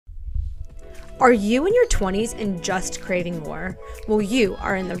Are you in your 20s and just craving more? Well, you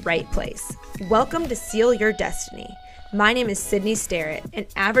are in the right place. Welcome to Seal Your Destiny. My name is Sydney Starrett, an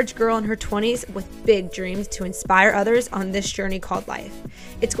average girl in her 20s with big dreams to inspire others on this journey called life.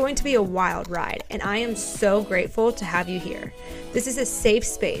 It's going to be a wild ride, and I am so grateful to have you here. This is a safe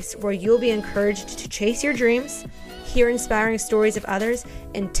space where you'll be encouraged to chase your dreams, hear inspiring stories of others,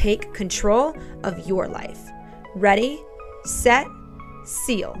 and take control of your life. Ready, set,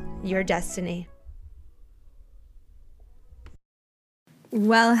 seal your destiny.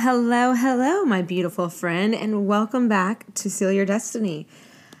 Well, hello, my beautiful friend, and welcome back to Seal Your Destiny.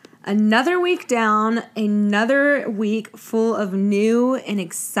 Another week down, another week full of new and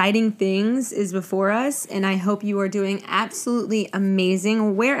exciting things is before us, and I hope you are doing absolutely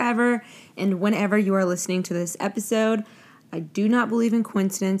amazing wherever and whenever you are listening to this episode. I do not believe in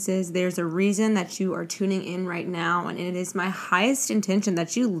coincidences. There's a reason that you are tuning in right now, and it is my highest intention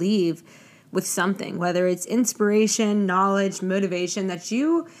that you leave with something, whether it's inspiration, knowledge, motivation, that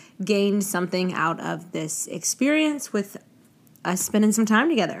you gained something out of this experience with us spending some time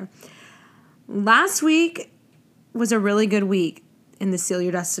together. Last week was a really good week in the Seal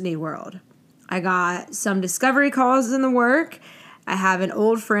Your Destiny world. I got some discovery calls in the work. I have an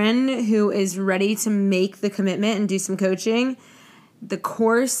old friend who is ready to make the commitment and do some coaching. The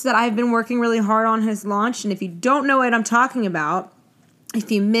course that I've been working really hard on has launched, and if you don't know what I'm talking about,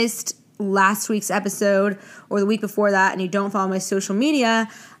 if you missed last week's episode or the week before that and you don't follow my social media,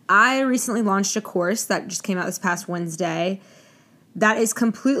 I recently launched a course that just came out this past Wednesday that is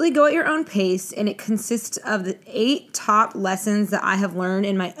completely go at your own pace, and it consists of the 8 top lessons that I have learned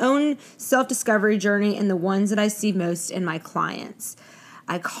in my own self-discovery journey and the ones that I see most in my clients.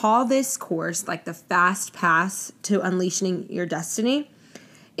 I call this course like the fast pass to unleashing your destiny.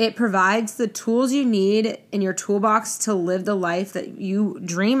 It provides the tools you need in your toolbox to live the life that you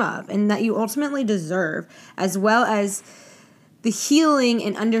dream of and that you ultimately deserve, as well as the healing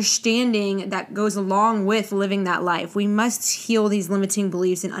and understanding that goes along with living that life. We must heal these limiting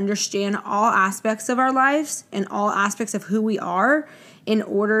beliefs and understand all aspects of our lives and all aspects of who we are in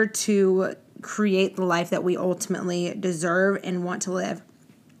order to create the life that we ultimately deserve and want to live.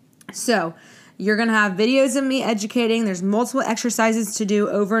 So, you're going to have videos of me educating. There's multiple exercises to do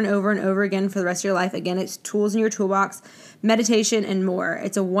over and over and over again for the rest of your life. Again, it's tools in your toolbox, meditation, and more.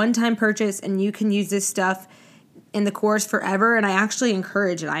 It's a one-time purchase, and you can use this stuff in the course forever, and I actually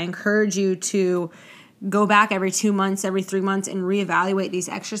encourage it. I encourage you to go back every 2 months, every 3 months, and reevaluate these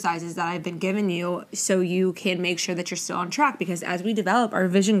exercises that I've been giving you so you can make sure that you're still on track, because as we develop, our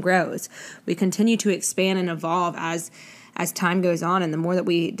vision grows. We continue to expand and evolve as time goes on, and the more that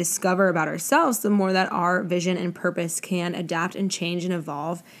we discover about ourselves, the more that our vision and purpose can adapt and change and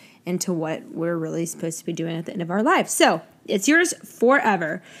evolve into what we're really supposed to be doing at the end of our life. So it's yours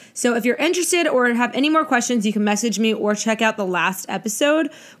forever. So if you're interested or have any more questions, you can message me or check out the last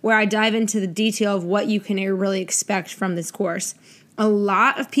episode where I dive into the detail of what you can really expect from this course. A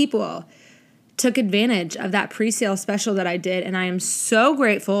lot of people took advantage of that pre-sale special that I did, and I am so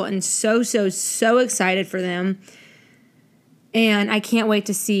grateful and so excited for them. And I can't wait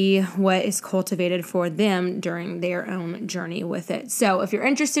to see what is cultivated for them during their own journey with it. So if you're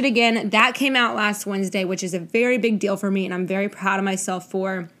interested, again, that came out last Wednesday, which is a very big deal for me, and I'm very proud of myself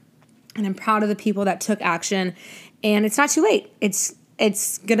for, and I'm proud of the people that took action. And it's not too late.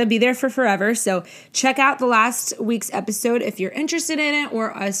 It's going to be there for forever. So check out the last week's episode if you're interested in it,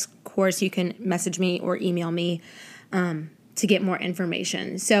 or of course, you can message me or email me to get more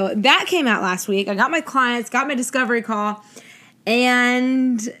information. So that came out last week. I got my clients, got my discovery call.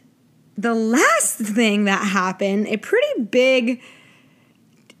 And the last thing that happened, a pretty big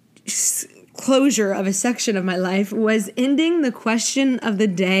closure of a section of my life, was ending the question of the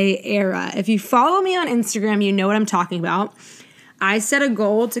day era. If you follow me on Instagram, you know what I'm talking about. I set a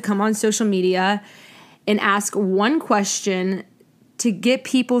goal to come on social media and ask one question to get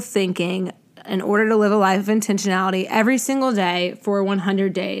people thinking in order to live a life of intentionality every single day for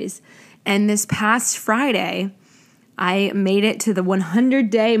 100 days. And this past Friday, I made it to the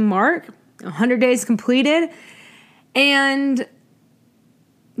 100-day mark, 100 days completed. And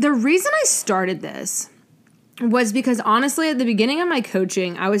the reason I started this was because, honestly, at the beginning of my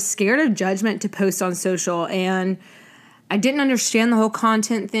coaching, I was scared of judgment to post on social, and I didn't understand the whole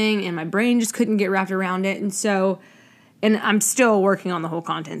content thing, and my brain just couldn't get wrapped around it. And I'm still working on the whole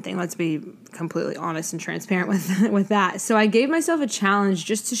content thing. Let's be completely honest and transparent with that. So I gave myself a challenge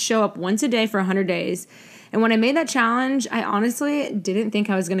just to show up once a day for 100 days. And when I made that challenge, I honestly didn't think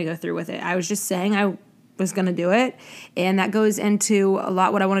I was going to go through with it. I was just saying I was going to do it. And that goes into a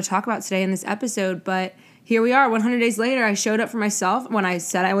lot what I want to talk about today in this episode. But here we are 100 days later. I showed up for myself. When I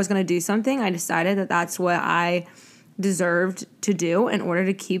said I was going to do something, I decided that that's what I deserved to do in order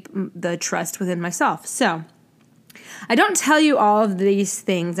to keep the trust within myself. So I don't tell you all of these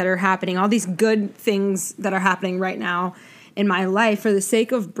things that are happening, all these good things that are happening right now in my life for the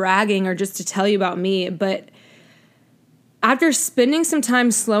sake of bragging or just to tell you about me. But after spending some time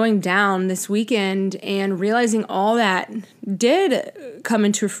slowing down this weekend and realizing all that did come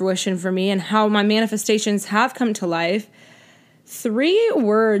into fruition for me and how my manifestations have come to life, 3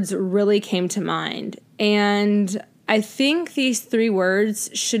 words really came to mind. And I think these 3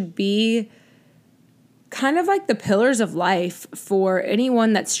 words should be kind of like the pillars of life for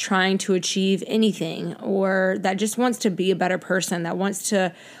anyone that's trying to achieve anything or that just wants to be a better person, that wants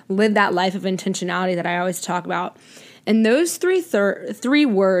to live that life of intentionality that I always talk about. And those three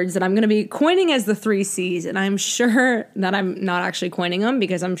words that I'm going to be coining as the 3 C's, and I'm sure that I'm not actually coining them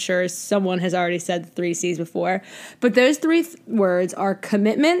because I'm sure someone has already said the 3 C's before, but those 3 words are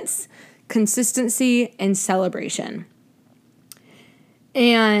commitments, consistency, and celebration.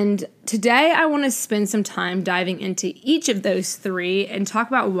 And today I want to spend some time diving into each of those 3 and talk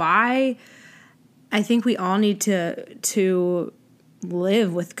about why I think we all need to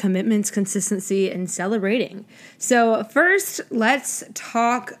live with commitments, consistency, and celebrating. So first, let's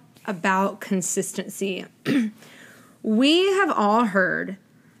talk about consistency. We have all heard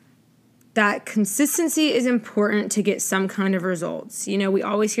that consistency is important to get some kind of results. You know, we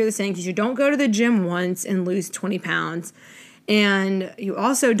always hear the saying, because you don't go to the gym once and lose 20 pounds. And you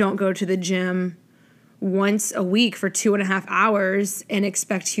also don't go to the gym once a week for 2.5 hours and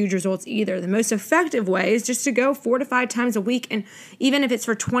expect huge results either. The most effective way is just to go 4 to 5 times a week. And even if it's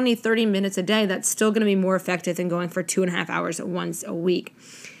for 20, 30 minutes a day, that's still going to be more effective than going for 2.5 hours once a week.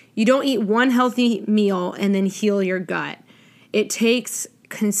 You don't eat one healthy meal and then heal your gut. It takes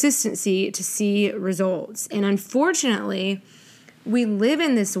consistency to see results. And unfortunately, we live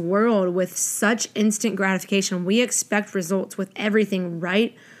in this world with such instant gratification. We expect results with everything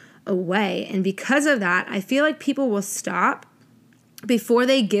right away. And because of that, I feel like people will stop before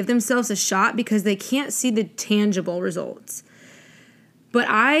they give themselves a shot because they can't see the tangible results. But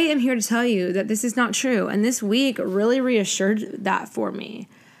I am here to tell you that this is not true. And this week really reassured that for me.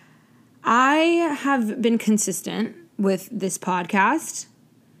 I have been consistent with this podcast,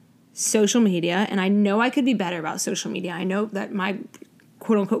 social media, and I know I could be better about social media. I know that my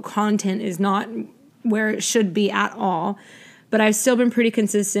quote-unquote content is not where it should be at all, but I've still been pretty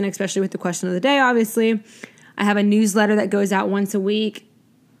consistent, especially with the question of the day, obviously. I have a newsletter that goes out once a week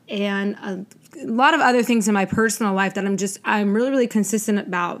and a lot of other things in my personal life that I'm really, really consistent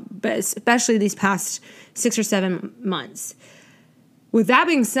about, but especially these past 6 or 7 months. With that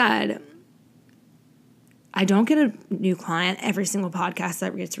being said, I don't get a new client every single podcast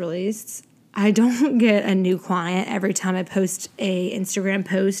that gets released. I don't get a new client every time I post a Instagram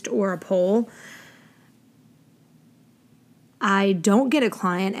post or a poll. I don't get a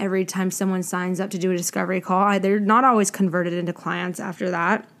client every time someone signs up to do a discovery call. They're not always converted into clients after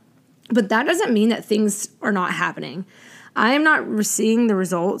that. But that doesn't mean that things are not happening. I am not seeing the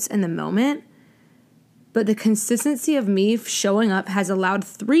results in the moment, but the consistency of me showing up has allowed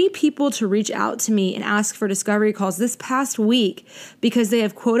 3 people to reach out to me and ask for discovery calls this past week because they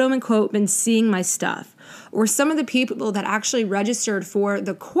have quote unquote been seeing my stuff. Or some of the people that actually registered for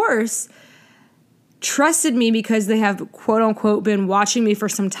the course trusted me because they have quote unquote been watching me for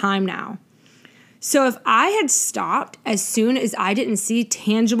some time now. So if I had stopped as soon as I didn't see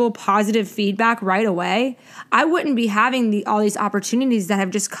tangible positive feedback right away, I wouldn't be having all these opportunities that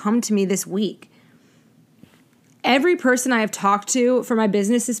have just come to me this week. Every person I have talked to for my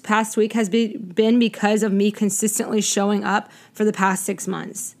business this past week has been because of me consistently showing up for the past 6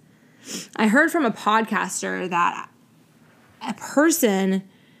 months. I heard from a podcaster that a person,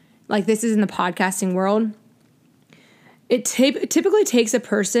 like this is in the podcasting world, it typically takes a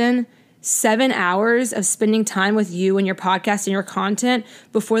person 7 hours of spending time with you and your podcast and your content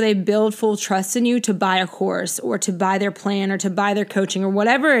before they build full trust in you to buy a course or to buy their plan or to buy their coaching or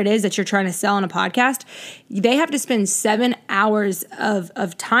whatever it is that you're trying to sell on a podcast. They have to spend 7 hours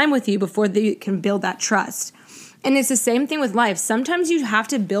of time with you before they can build that trust. And it's the same thing with life. Sometimes you have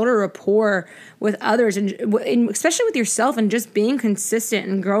to build a rapport with others, and especially with yourself, and just being consistent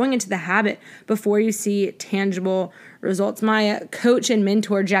and growing into the habit before you see tangible results. My coach and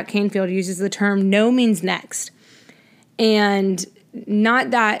mentor, Jack Canfield, uses the term no means next. And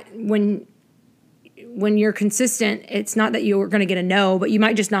not that when you're consistent, it's not that you're going to get a no, but you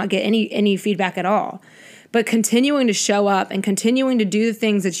might just not get any feedback at all. But continuing to show up and continuing to do the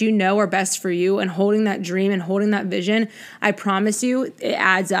things that you know are best for you and holding that dream and holding that vision, I promise you, it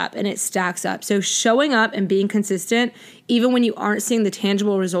adds up and it stacks up. So showing up and being consistent, even when you aren't seeing the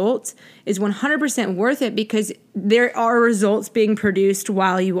tangible results, is 100% worth it, because there are results being produced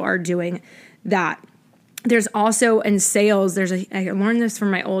while you are doing that. There's also in sales, I learned this from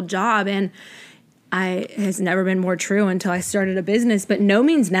my old job, and it has never been more true until I started a business, but no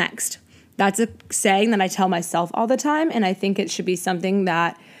means next. That's a saying that I tell myself all the time, and I think it should be something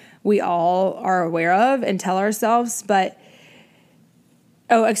that we all are aware of and tell ourselves. But,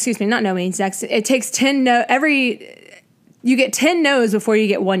 not no means next. It takes 10 no. You get 10 no's before you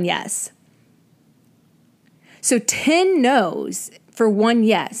get one yes. So 10 no's for one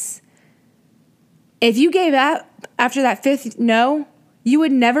yes. If you gave up after that 5th no, you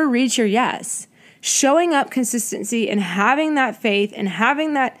would never reach your yes. Showing up consistency and having that faith and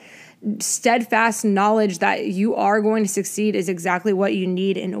having that steadfast knowledge that you are going to succeed is exactly what you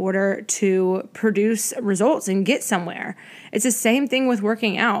need in order to produce results and get somewhere. It's the same thing with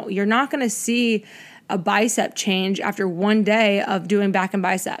working out. You're not going to see a bicep change after one day of doing back and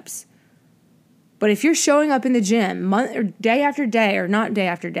biceps. But if you're showing up in the gym day after day, or not day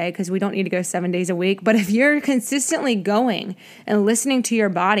after day, because we don't need to go 7 days a week, but if you're consistently going and listening to your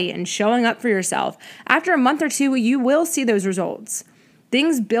body and showing up for yourself, after a month or two, you will see those results.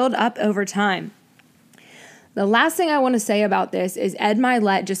 Things build up over time. The last thing I want to say about this is Ed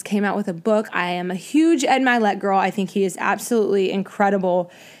Mylett just came out with a book. I am a huge Ed Mylett girl. I think he is absolutely incredible.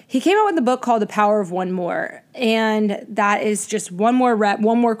 He came out with a book called The Power of One More, and that is just one more rep,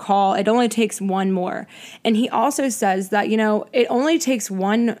 one more call. It only takes one more. And he also says that, it only takes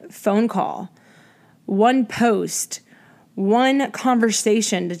one phone call, one post, one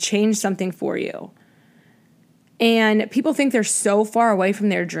conversation to change something for you. And people think they're so far away from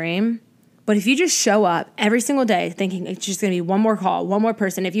their dream. But if you just show up every single day thinking it's just going to be one more call, one more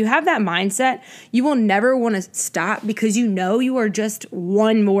person, if you have that mindset, you will never want to stop, because you know you are just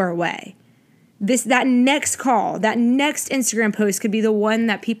one more away. That next call, that next Instagram post could be the one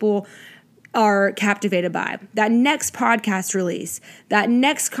that people are captivated by. That next podcast release, that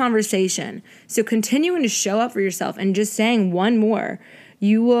next conversation. So continuing to show up for yourself and just saying one more,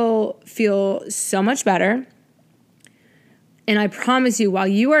 you will feel so much better. And I promise you, while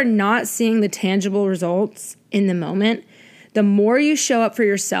you are not seeing the tangible results in the moment, the more you show up for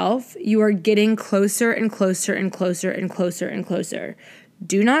yourself, you are getting closer and closer and closer and closer and closer.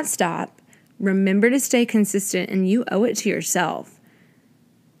 Do not stop. Remember to stay consistent, and you owe it to yourself.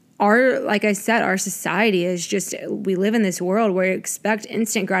 Like I said, our society is we live in this world where you expect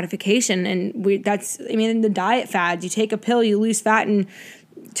instant gratification. And in the diet fads, you take a pill, you lose fat in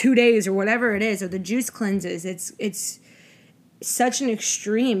 2 days or whatever it is, or the juice cleanses. It's such an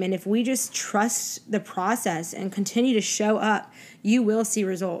extreme. And if we just trust the process and continue to show up, you will see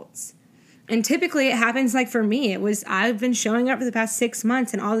results. And typically it happens, like for me, I've been showing up for the past 6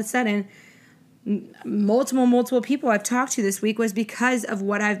 months, and all of a sudden multiple people I've talked to this week was because of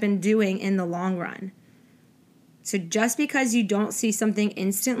what I've been doing in the long run. So just because you don't see something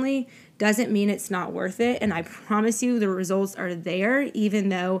instantly doesn't mean it's not worth it. And I promise you the results are there, even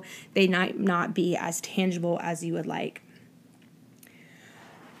though they might not be as tangible as you would like.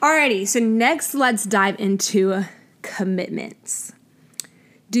 Alrighty, so next let's dive into commitments.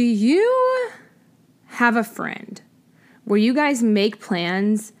 Do you have a friend where you guys make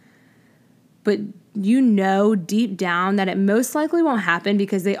plans, but you know deep down that it most likely won't happen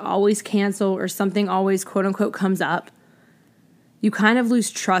because they always cancel or something always quote unquote comes up? You kind of lose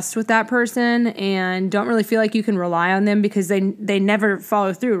trust with that person and don't really feel like you can rely on them because they never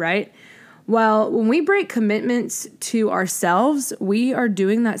follow through, right? Well, when we break commitments to ourselves, we are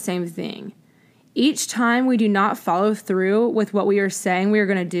doing that same thing. Each time we do not follow through with what we are saying we are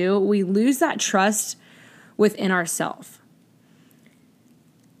going to do, we lose that trust within ourselves.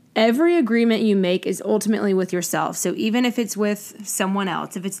 Every agreement you make is ultimately with yourself. So even if it's with someone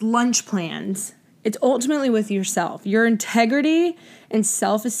else, if it's lunch plans, it's ultimately with yourself. Your integrity and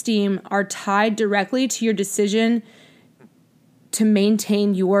self-esteem are tied directly to your decision to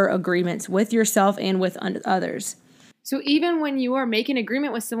maintain your agreements with yourself and with others. So even when you are making an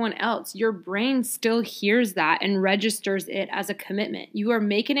agreement with someone else, your brain still hears that and registers it as a commitment. You are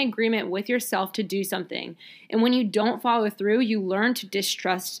making an agreement with yourself to do something. And when you don't follow through, you learn to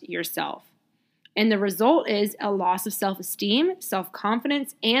distrust yourself. And the result is a loss of self-esteem,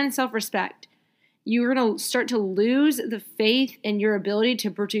 self-confidence, and self-respect. You're going to start to lose the faith in your ability to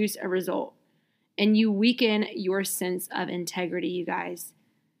produce a result. And you weaken your sense of integrity, you guys.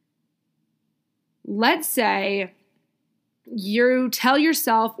 Let's say you tell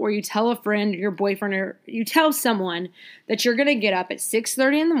yourself, or you tell a friend, your boyfriend, or you tell someone that you're going to get up at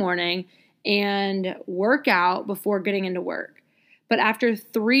 6:30 in the morning and work out before getting into work. But after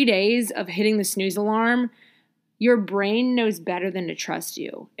 3 days of hitting the snooze alarm, your brain knows better than to trust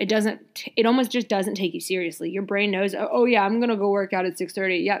you. It almost just doesn't take you seriously. Your brain knows, oh yeah, I'm going to go work out at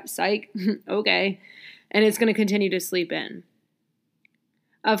 6:30. Yep, psych. Okay. And it's going to continue to sleep in.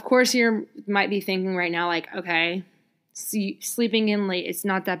 Of course, you might be thinking right now, like, okay, sleeping in late, it's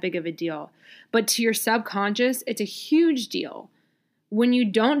not that big of a deal. But to your subconscious, it's a huge deal. When you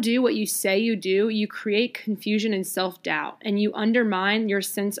don't do what you say you do, you create confusion and self-doubt, and you undermine your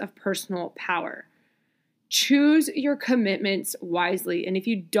sense of personal power. Choose your commitments wisely. And if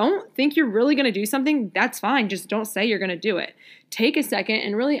you don't think you're really going to do something, that's fine. Just don't say you're going to do it. Take a second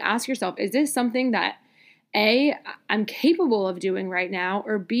and really ask yourself, is this something that A, I'm capable of doing right now?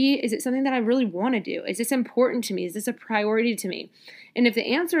 Or B, is it something that I really want to do? Is this important to me? Is this a priority to me? And if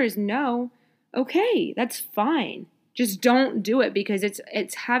the answer is no, okay, that's fine. Just don't do it, because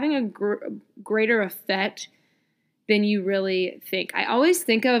it's having a greater effect than you really think. I always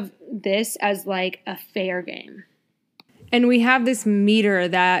think of this as like a fair game. And we have this meter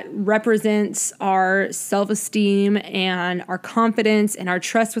that represents our self-esteem and our confidence and our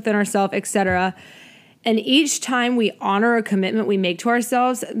trust within ourselves, etc. And each time we honor a commitment we make to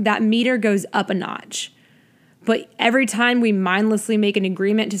ourselves, that meter goes up a notch. But every time we mindlessly make an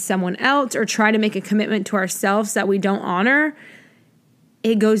agreement to someone else or try to make a commitment to ourselves that we don't honor,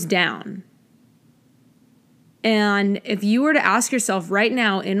 it goes down. And if you were to ask yourself right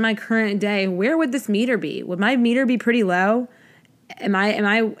now in my current day, where would this meter be? Would my meter be pretty low? Am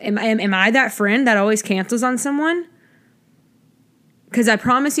I that friend that always cancels on someone? Because I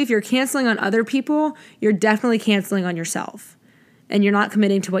promise you, if you're canceling on other people, you're definitely canceling on yourself. And you're not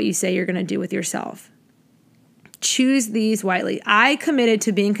committing to what you say you're going to do with yourself. Choose these wisely. I committed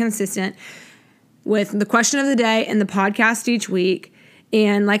to being consistent with the question of the day and the podcast each week.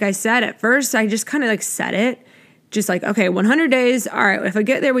 And like I said, at first, I just kind of like set it. Just like, okay, 100 days. All right, if I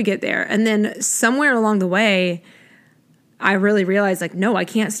get there, we get there. And then somewhere along the way, I really realized like, no, I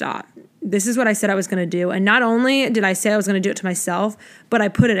can't stop. This is what I said I was going to do. And not only did I say I was going to do it to myself, but I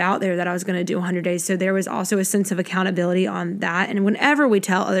put it out there that I was going to do 100 days. So there was also a sense of accountability on that. And whenever we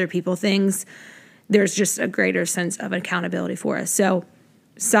tell other people things, there's just a greater sense of accountability for us. So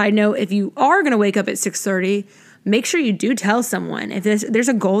side note, if you are going to wake up at 6:30, make sure you do tell someone. If there's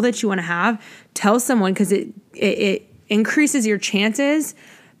a goal that you want to have, tell someone, because it increases your chances,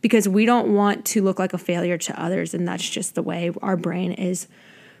 because we don't want to look like a failure to others. And that's just the way our brain is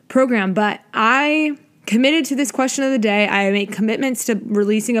programmed. But I committed to this question of the day. I made commitments to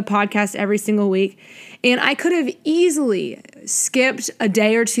releasing a podcast every single week. And I could have easily skipped a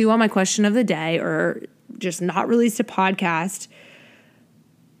day or two on my question of the day, or just not released a podcast.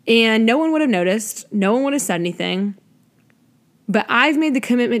 And no one would have noticed. No one would have said anything. But I've made the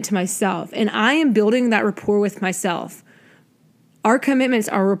commitment to myself, and I am building that rapport with myself. Our commitments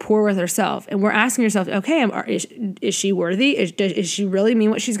are rapport with ourselves. And we're asking ourselves, okay, is she worthy? Is she really mean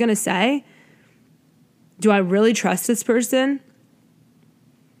what she's going to say? Do I really trust this person?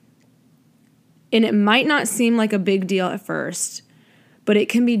 And it might not seem like a big deal at first, but it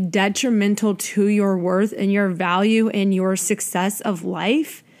can be detrimental to your worth and your value and your success of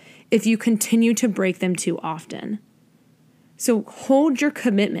life if you continue to break them too often. So hold your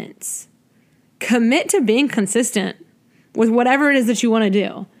commitments. Commit to being consistent with whatever it is that you want to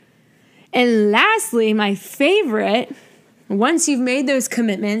do. And lastly, my favorite, once you've made those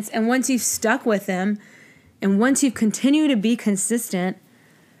commitments and once you've stuck with them and once you've continued to be consistent,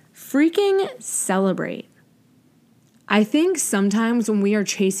 freaking celebrate. I think sometimes when we are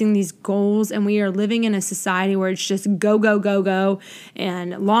chasing these goals and we are living in a society where it's just go, go, go, go,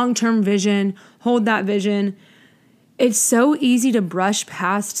 and long-term vision, hold that vision, it's so easy to brush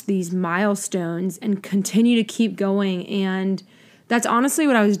past these milestones and continue to keep going. And that's honestly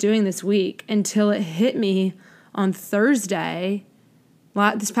what I was doing this week until it hit me on Thursday.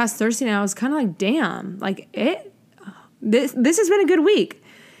 This past Thursday night, I was kind of like, damn, like this has been a good week.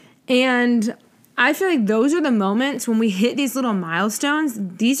 And I feel like those are the moments when we hit these little milestones.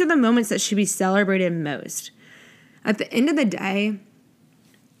 These are the moments that should be celebrated most. At the end of the day,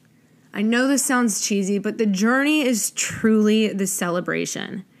 I know this sounds cheesy, but the journey is truly the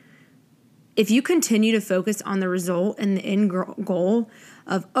celebration. If you continue to focus on the result and the end goal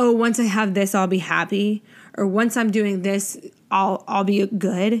of, oh, once I have this, I'll be happy, or once I'm doing this, I'll be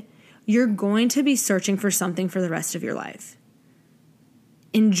good, you're going to be searching for something for the rest of your life.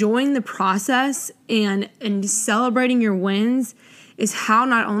 Enjoying the process and celebrating your wins is how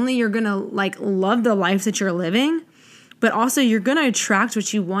not only you're going to love the life that you're living, but also you're going to attract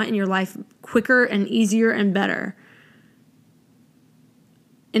what you want in your life quicker and easier and better.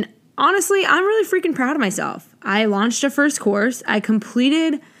 And honestly, I'm really freaking proud of myself. I launched a first course. I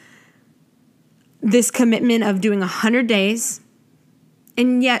completed this commitment of doing 100 days.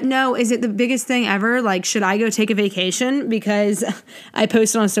 And yet, no, is it the biggest thing ever? Like, should I go take a vacation because I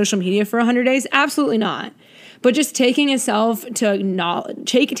posted on social media for 100 days? Absolutely not. But just taking a second to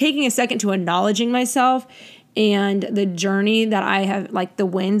acknowledging myself and the journey that I have, like the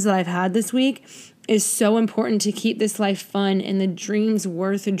wins that I've had this week, is so important to keep this life fun and the dreams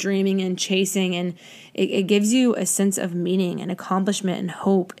worth dreaming and chasing. And it gives you a sense of meaning and accomplishment and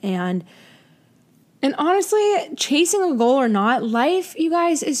hope. And honestly, chasing a goal or not, life, you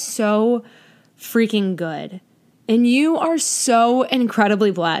guys, is so freaking good. And you are so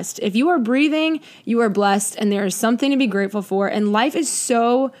incredibly blessed. If you are breathing, you are blessed, and there is something to be grateful for. And life is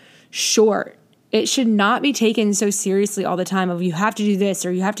so short. It should not be taken so seriously all the time of you have to do this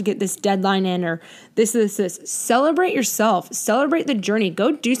or you have to get this deadline in or this. Celebrate yourself. Celebrate the journey.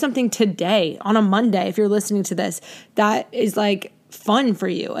 Go do something today on a Monday if you're listening to this that is like fun for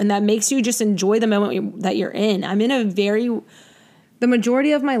you and that makes you just enjoy the moment that you're in. I'm in the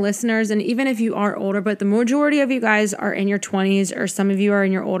majority of my listeners, and even if you are older, but the majority of you guys are in your 20s or some of you are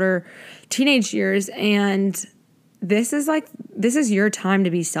in your older teenage years, and this is your time to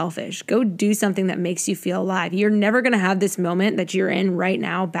be selfish. Go do something that makes you feel alive. You're never going to have this moment that you're in right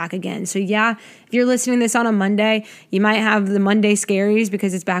now back again. So yeah, if you're listening to this on a Monday, you might have the Monday scaries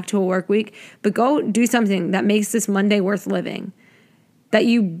because it's back to a work week, but go do something that makes this Monday worth living, that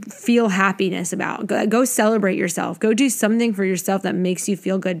you feel happiness about. Go celebrate yourself. Go do something for yourself that makes you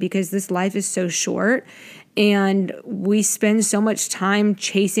feel good, because this life is so short and we spend so much time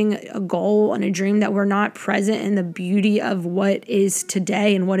chasing a goal and a dream that we're not present in the beauty of what is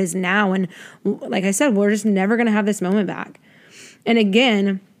today and what is now. And like I said, we're just never going to have this moment back. And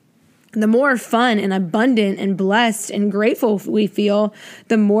again, the more fun and abundant and blessed and grateful we feel,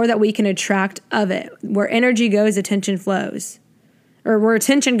 the more that we can attract of it. Where energy goes, attention flows. Or where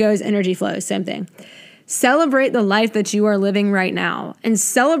attention goes, energy flows, same thing. Celebrate the life that you are living right now and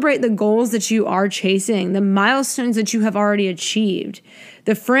celebrate the goals that you are chasing, the milestones that you have already achieved,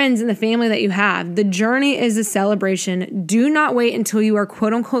 the friends and the family that you have. The journey is a celebration. Do not wait until you are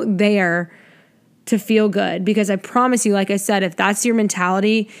quote unquote there to feel good, because I promise you, like I said, if that's your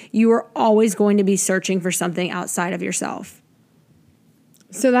mentality, you are always going to be searching for something outside of yourself.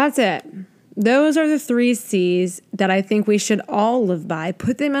 So that's it. Those are the 3 C's that I think we should all live by.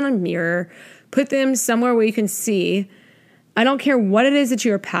 Put them in a mirror. Put them somewhere where you can see. I don't care what it is that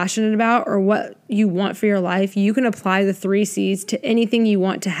you're passionate about or what you want for your life. You can apply the 3 C's to anything you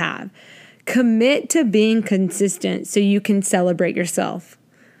want to have. Commit to being consistent so you can celebrate yourself.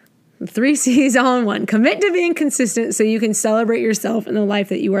 3 C's all in one. Commit to being consistent so you can celebrate yourself in the life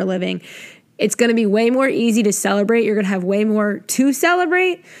that you are living. It's going to be way more easy to celebrate. You're going to have way more to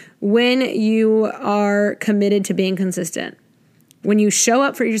celebrate when you are committed to being consistent. When you show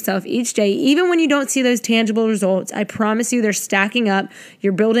up for yourself each day, even when you don't see those tangible results, I promise you they're stacking up.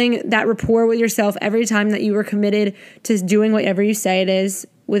 You're building that rapport with yourself every time that you are committed to doing whatever you say it is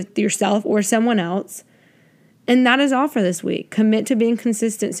with yourself or someone else. And that is all for this week. Commit to being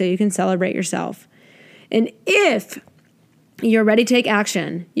consistent so you can celebrate yourself. And if you're ready to take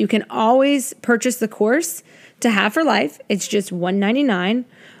action, you can always purchase the course to have for life. It's just $199.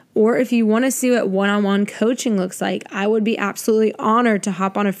 Or if you want to see what one-on-one coaching looks like, I would be absolutely honored to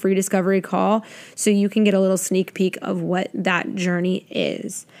hop on a free discovery call so you can get a little sneak peek of what that journey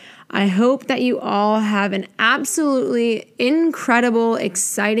is. I hope that you all have an absolutely incredible,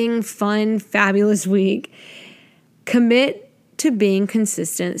 exciting, fun, fabulous week. Commit to being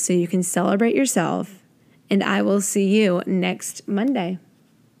consistent so you can celebrate yourself, and I will see you next Monday.